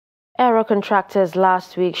Aero contractors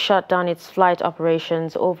last week shut down its flight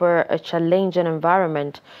operations over a challenging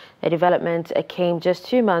environment. The development came just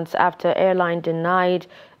 2 months after airline denied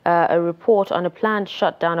a report on a planned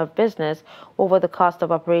shutdown of business over the cost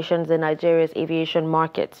of operations in Nigeria's aviation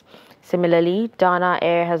markets. Similarly, Dana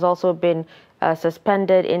Air has also been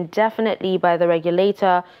suspended indefinitely by the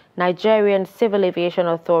regulator, Nigerian Civil Aviation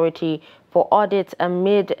Authority, for audits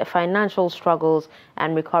amid financial struggles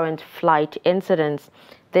and recurrent flight incidents.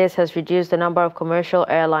 This has reduced the number of commercial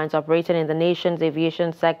airlines operating in the nation's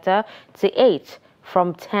aviation sector to 8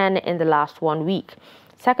 from 10 in the last 1 week.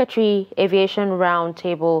 Secretary Aviation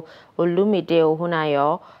Roundtable Olumide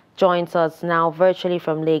Ohunayo joins us now virtually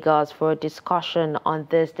from Lagos for a discussion on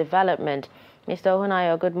this development. Mr.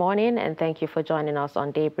 Ohunayo, good morning and thank you for joining us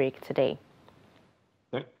on Daybreak today.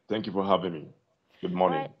 Thank you for having me. Good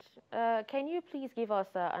morning. Right. Can you please give us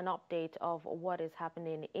an update of what is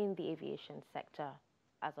happening in the aviation sector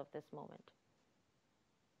as of this moment?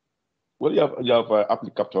 Well, you have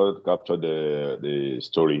aptly captured the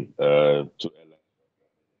story. To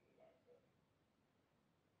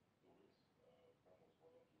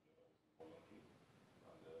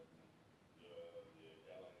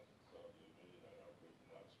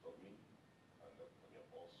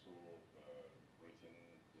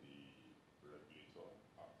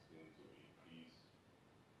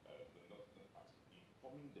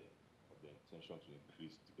intention to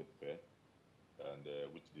increase ticket fare, and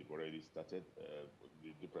which they've already started.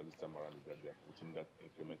 The difference this time around is that they are putting that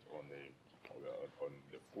increment on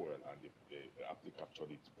the fuel, and they aptly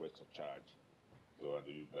captured it first of charge. So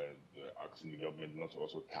they're asking the government not to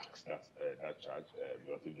also tax that charge,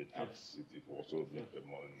 because if they tax it, it will also make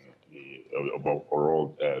the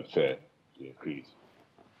overall fare to increase.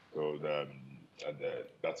 So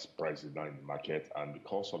that's price is now in the market, and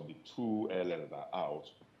because of the two airlines that are out,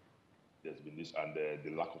 there's been this, and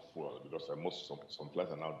the lack of fuel, because some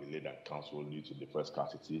flights are now delayed and cancelled due to the first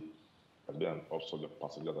scarcity. There's been also the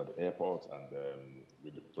passengers at the airport, and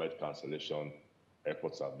with the flight cancellation,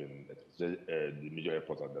 airports have been the major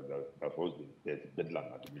airports have always been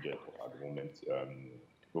deadline at the major airport at the moment.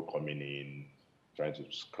 People coming in, trying to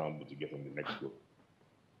scramble to get on the next floor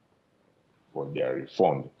for their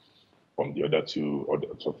refund from the other two,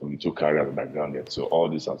 so from the two carriers that are grounded. So all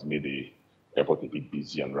this has made the airport a bit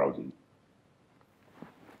busy and rowdy.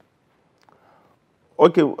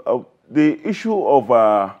 Okay, the issue of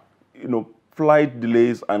flight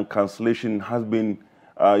delays and cancellation has been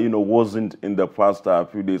worsened in the past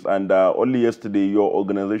few days, and only yesterday your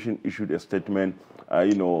organization issued a statement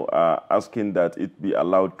asking that it be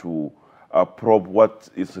allowed to probe what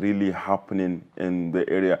is really happening in the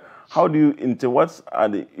area. How do you intend? What are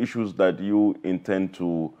the issues that you intend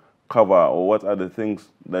to cover, or what are the things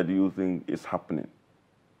that you think is happening?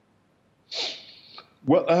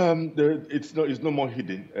 Well, it's no more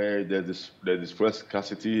hidden. There's this fuel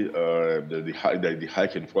scarcity. The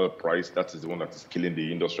hike in fuel price, that is the one that is killing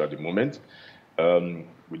the industry at the moment.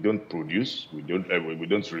 We don't produce, we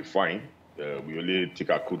don't refine. We only take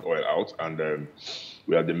our crude oil out, and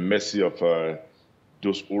we are at the mercy of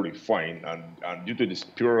those who refine. And due to the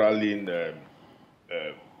spiraling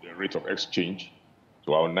rate of exchange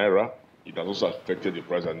to our naira, it has also affected the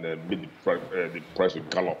price and made the price to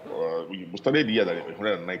gallop. We started the year at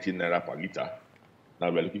 119 naira per liter.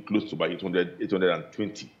 Now we're looking close to about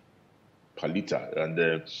 820 per liter.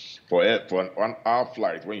 And for an 1 hour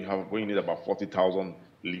flight, when you need about 40,000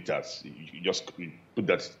 liters, you just put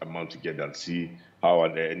that amount together and see how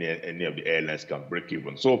any of the airlines can break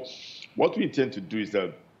even. So what we intend to do is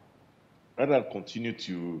that rather than continue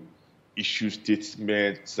to issue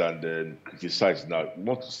statements and criticize, now we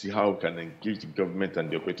want to see how we can engage the government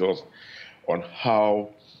and the operators on how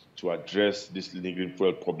to address this lingering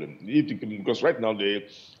fuel problem. Because right now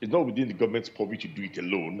it's not within the government's purview to do it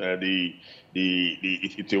alone.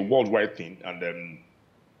 It's a worldwide thing, and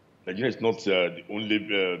Nigeria is not the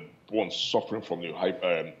only one suffering from the high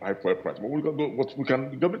fuel price. But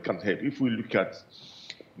the government can help if we look at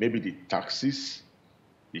maybe the taxes,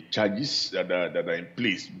 the charges that are in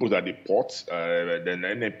place, both at the port, then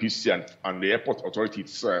NNPC and the airport authority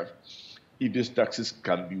itself. If these taxes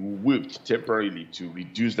can be waived temporarily to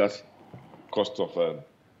reduce that cost of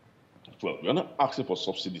fuel. We are not asking for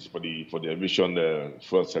subsidies for the aviation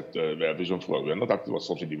fuel sector, the aviation fuel. We are not asking for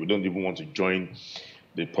subsidy. We don't even want to join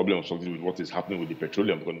the problem of subsidy with what is happening with the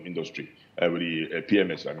petroleum industry, with the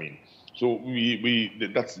PMS, I mean. So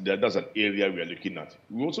that's an area we are looking at.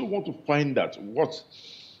 We also want to find out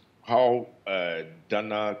how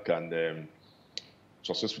Dana can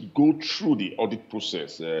successfully go through the audit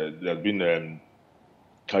process that has been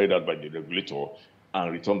carried out by the regulator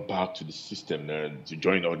and return back to the system to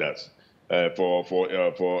join others. For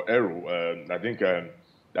Aero, I think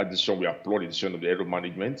that decision, we applaud the decision of the Aero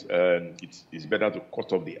management. It's better to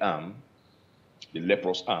cut off the arm, the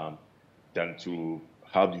leprous arm, than to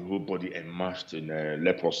have the whole body immersed in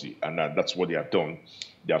leprosy. And that's what they have done.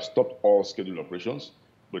 They have stopped all scheduled operations,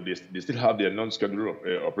 but they still have their non-scheduled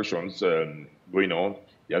operations going on.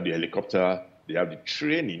 They have the helicopter, they have the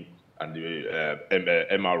training, and the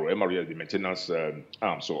MRO. MRO is the maintenance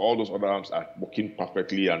arm. So all those other arms are working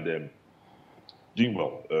perfectly and doing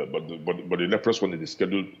well. But the leprous one is the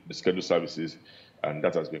scheduled services, and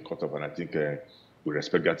that has been cut off. And I think we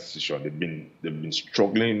respect that decision. They've been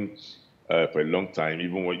struggling for a long time,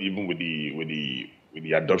 even with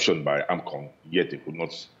the adoption by AMCON, yet they could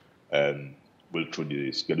not go through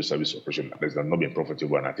the scheduled service operation. That has not been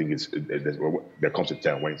profitable, and I think there comes a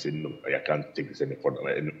time when you say, no, I can't take this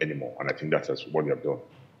anymore. And I think that's what they have done.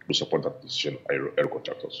 We support that decision, air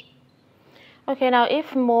contractors. Okay, now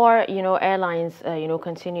if more, airlines,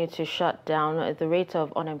 continue to shut down, the rate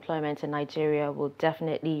of unemployment in Nigeria will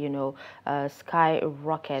definitely,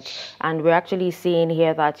 skyrocket. And we're actually seeing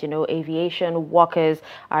here that, aviation workers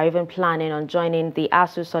are even planning on joining the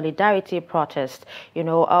ASU Solidarity protest.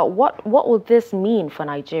 What will this mean for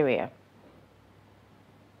Nigeria?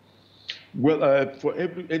 Well, for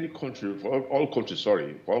any country, for all countries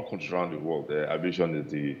around the world, aviation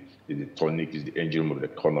is the tonic, is the engine of the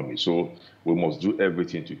economy. So we must do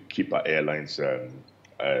everything to keep our airlines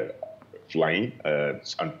flying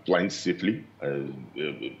and flying safely.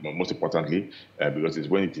 Most importantly, because it's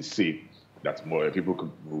when it is safe that more people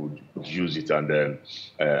would use it and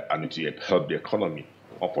it will help the economy.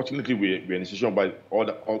 Unfortunately, we're in a situation by all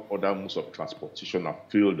other modes of transportation have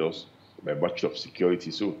failed us by virtue of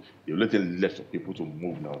security. So the only thing left for people to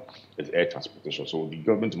move now is air transportation. So the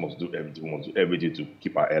government must do everything to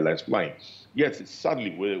keep our airlines flying. Yes,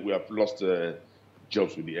 sadly, we have lost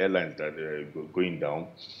jobs with the airlines that are going down.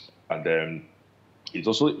 And it's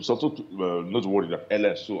also noteworthy that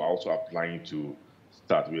airlines are also applying to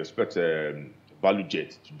start. We expect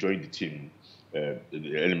ValueJet to join the team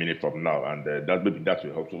any minute from now, and that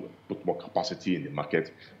will help to put more capacity in the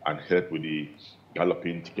market and help with the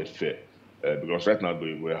galloping ticket fare. Because right now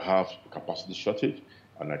we have capacity shortage,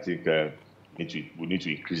 and I think we need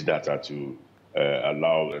to increase that to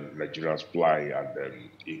allow Nigerians fly and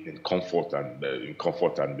in comfort and with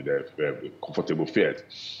comfortable fares.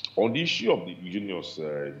 On the issue of the unions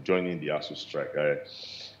joining the ASU strike,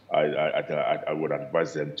 I would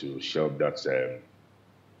advise them to shelve that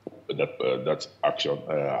action.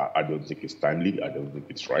 I don't think it's timely. I don't think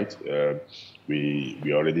it's right.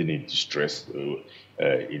 We already need distress in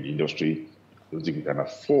the industry. I don't think we can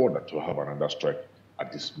afford to have another strike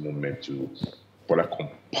at this moment to further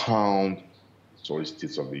compound sorry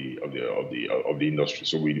states of the industry.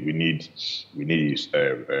 So we need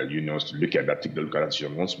unions to look at that, take a look at that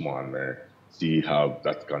situation once more, and see how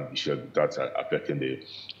that can be shared without affecting the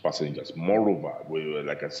passengers. Moreover,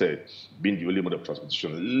 like I said, being the only mode of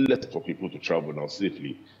transportation left for people to travel now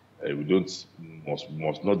safely, we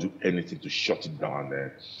must not do anything to shut it down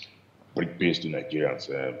and bring pains to Nigerians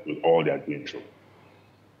with all they are going through.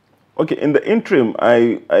 Okay, in the interim,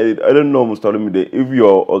 I don't know, Mr. Olumide, if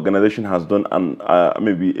your organization has done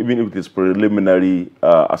maybe even if it is preliminary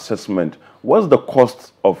assessment, what's the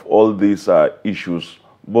cost of all these issues,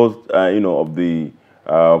 both of the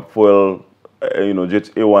fuel,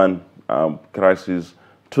 Jet A1 crisis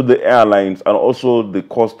to the airlines, and also the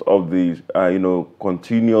cost of the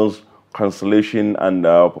continuous cancellation and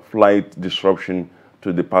flight disruption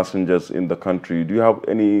to the passengers in the country? Do you have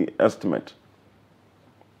any estimate?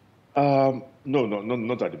 No,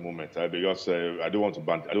 not at the moment, because I don't want to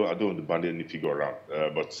band any figure around.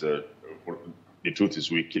 But the truth is,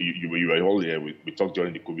 you were all here. We talked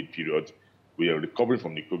during the COVID period. We are recovering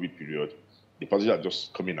from the COVID period. The passengers are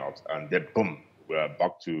just coming out, and then boom, we are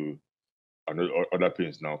back to other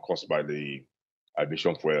things now caused by the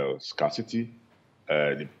aviation fuel scarcity,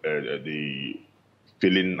 the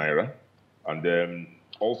failing naira, and then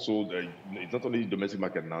also it's not only the domestic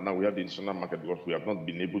market now. Now we have the international market because we have not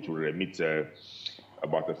been able to remit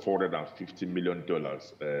about $450 million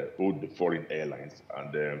owed the foreign airlines,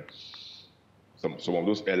 and some of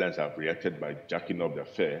those airlines have reacted by jacking up their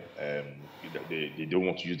fare. They don't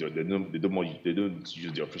want to use they don't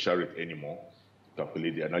use the official rate anymore to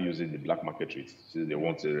calculate. They are now using the black market rate. So they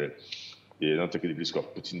want they're not taking the risk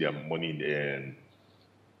of putting their money in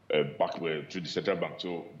back through the central bank.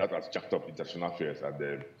 So that has jacked up international fares, and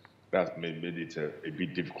that has made it a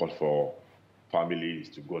bit difficult for families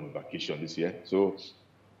to go on vacation this year. So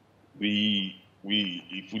we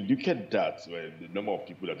if we look at that, well, the number of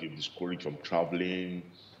people that we've discouraged from traveling,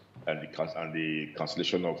 and the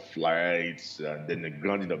cancellation of flights, and then the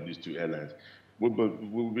grounding of these two airlines, we'll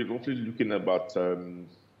be roughly looking at about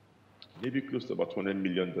maybe close to about $200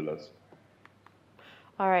 million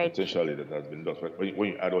All right. potentially that has been lost when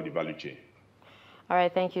you add all the value chain. All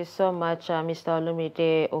right, thank you so much, Mr.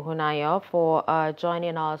 Olumide Ohunayo, for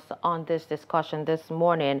joining us on this discussion this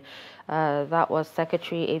morning. That was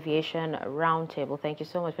Secretary Aviation Roundtable. Thank you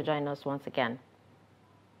so much for joining us once again.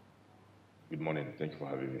 Good morning. Thank you for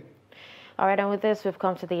having me. All right, and with this, we've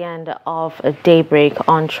come to the end of Daybreak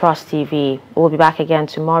on Trust TV. We'll be back again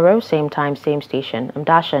tomorrow, same time, same station. I'm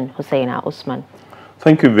Dashan Husseina Usman.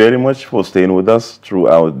 Thank you very much for staying with us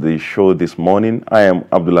throughout the show this morning. I am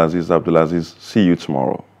Abdulaziz. See you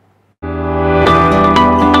tomorrow.